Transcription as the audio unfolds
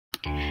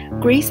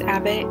Grace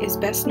Abbott is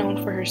best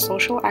known for her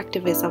social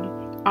activism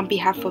on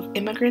behalf of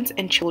immigrants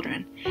and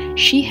children.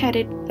 She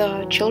headed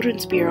the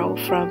Children's Bureau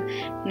from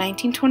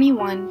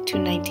 1921 to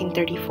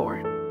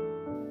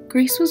 1934.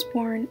 Grace was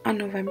born on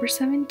November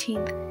 17,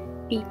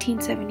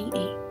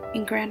 1878,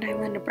 in Grand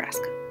Island,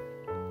 Nebraska.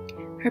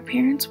 Her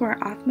parents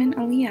were Othman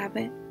Ali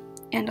Abbott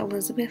and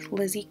Elizabeth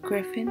Lizzie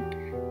Griffin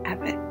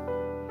Abbott.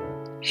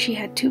 She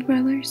had 2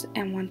 brothers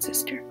and 1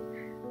 sister.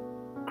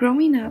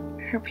 Growing up,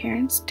 her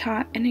parents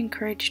taught and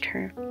encouraged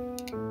her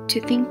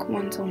to think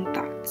one's own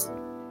thoughts,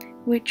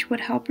 which would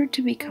help her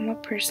to become a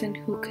person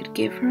who could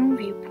give her own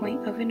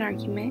viewpoint of an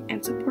argument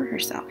and support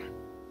herself.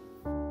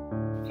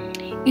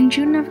 In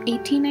June of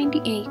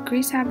 1898,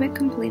 Grace Abbott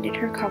completed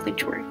her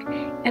college work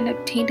and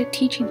obtained a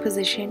teaching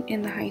position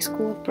in the High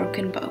School of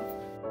Broken Bow.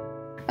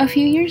 A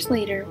few years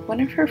later, one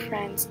of her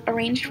friends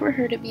arranged for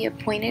her to be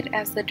appointed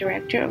as the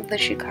director of the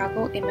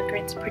Chicago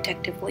Immigrants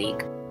Protective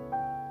League.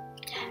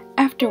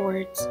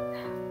 Afterwards,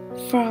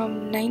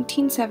 from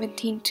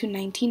 1917 to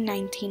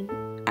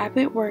 1919,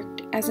 Abbott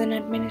worked as an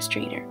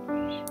administrator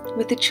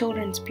with the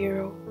Children's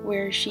Bureau,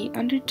 where she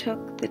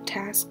undertook the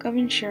task of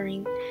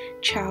ensuring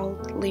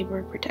child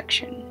labor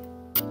protection.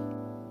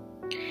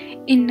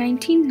 In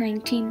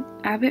 1919,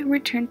 Abbott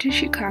returned to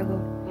Chicago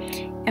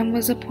and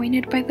was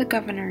appointed by the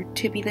governor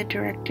to be the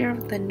director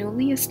of the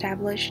newly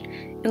established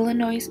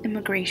Illinois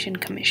Immigration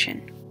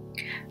Commission.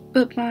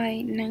 But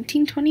by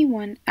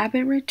 1921,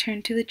 Abbott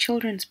returned to the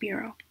Children's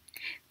Bureau,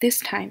 this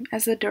time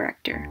as the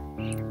director.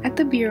 At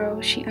the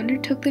Bureau, she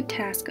undertook the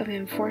task of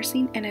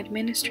enforcing and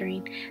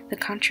administering the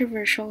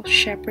controversial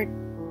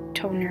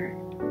Shepard-Toner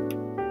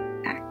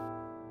Act.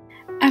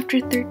 After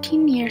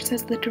 13 years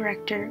as the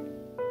director,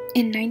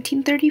 in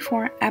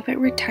 1934, Abbott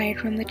retired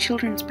from the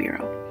Children's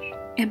Bureau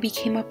and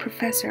became a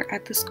professor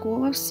at the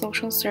School of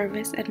Social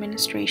Service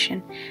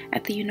Administration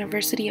at the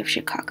University of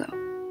Chicago.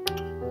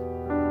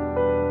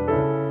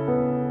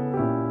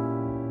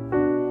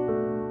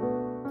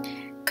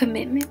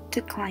 Commitment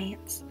to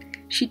clients.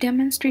 She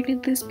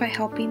demonstrated this by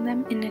helping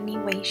them in any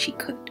way she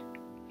could.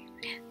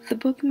 The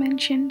book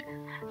mentioned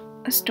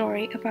a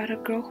story about a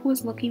girl who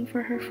was looking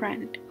for her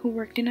friend who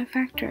worked in a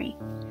factory.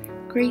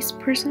 Grace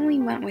personally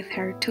went with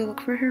her to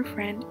look for her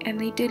friend, and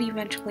they did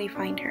eventually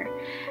find her.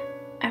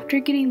 After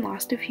getting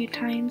lost a few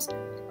times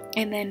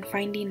and then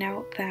finding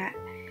out that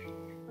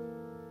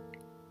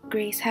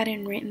Grace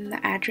hadn't written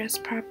the address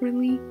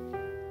properly,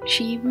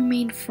 she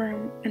remained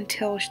firm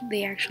until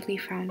they actually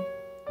found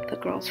the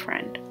girl's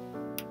friend.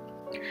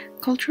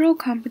 Cultural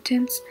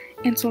competence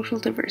and social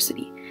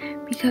diversity.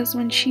 Because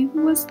when she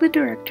was the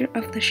director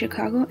of the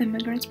Chicago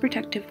Immigrants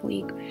Protective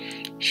League,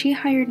 she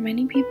hired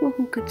many people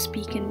who could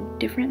speak in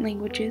different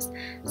languages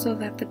so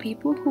that the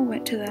people who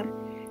went to them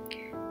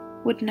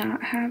would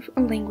not have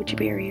a language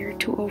barrier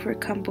to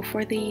overcome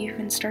before they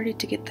even started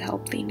to get the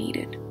help they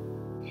needed.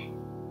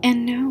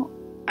 And now,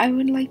 I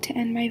would like to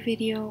end my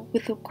video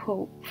with a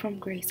quote from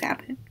Grace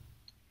Abbott.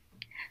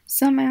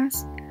 Some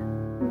ask,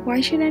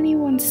 why should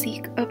anyone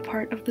seek a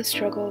part of the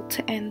struggle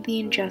to end the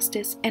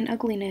injustice and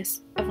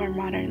ugliness of our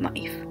modern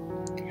life?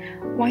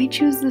 Why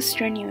choose the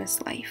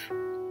strenuous life?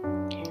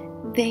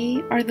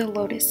 They are the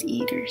lotus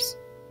eaters,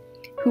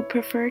 who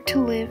prefer to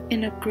live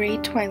in a gray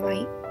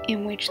twilight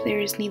in which there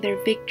is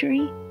neither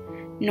victory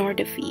nor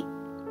defeat.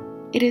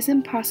 It is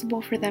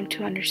impossible for them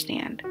to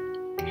understand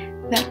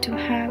that to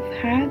have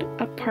had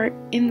a part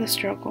in the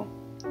struggle,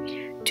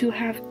 to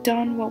have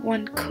done what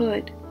one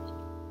could,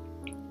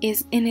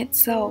 is in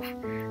itself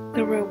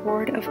the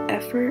reward of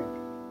effort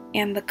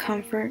and the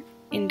comfort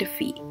in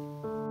defeat.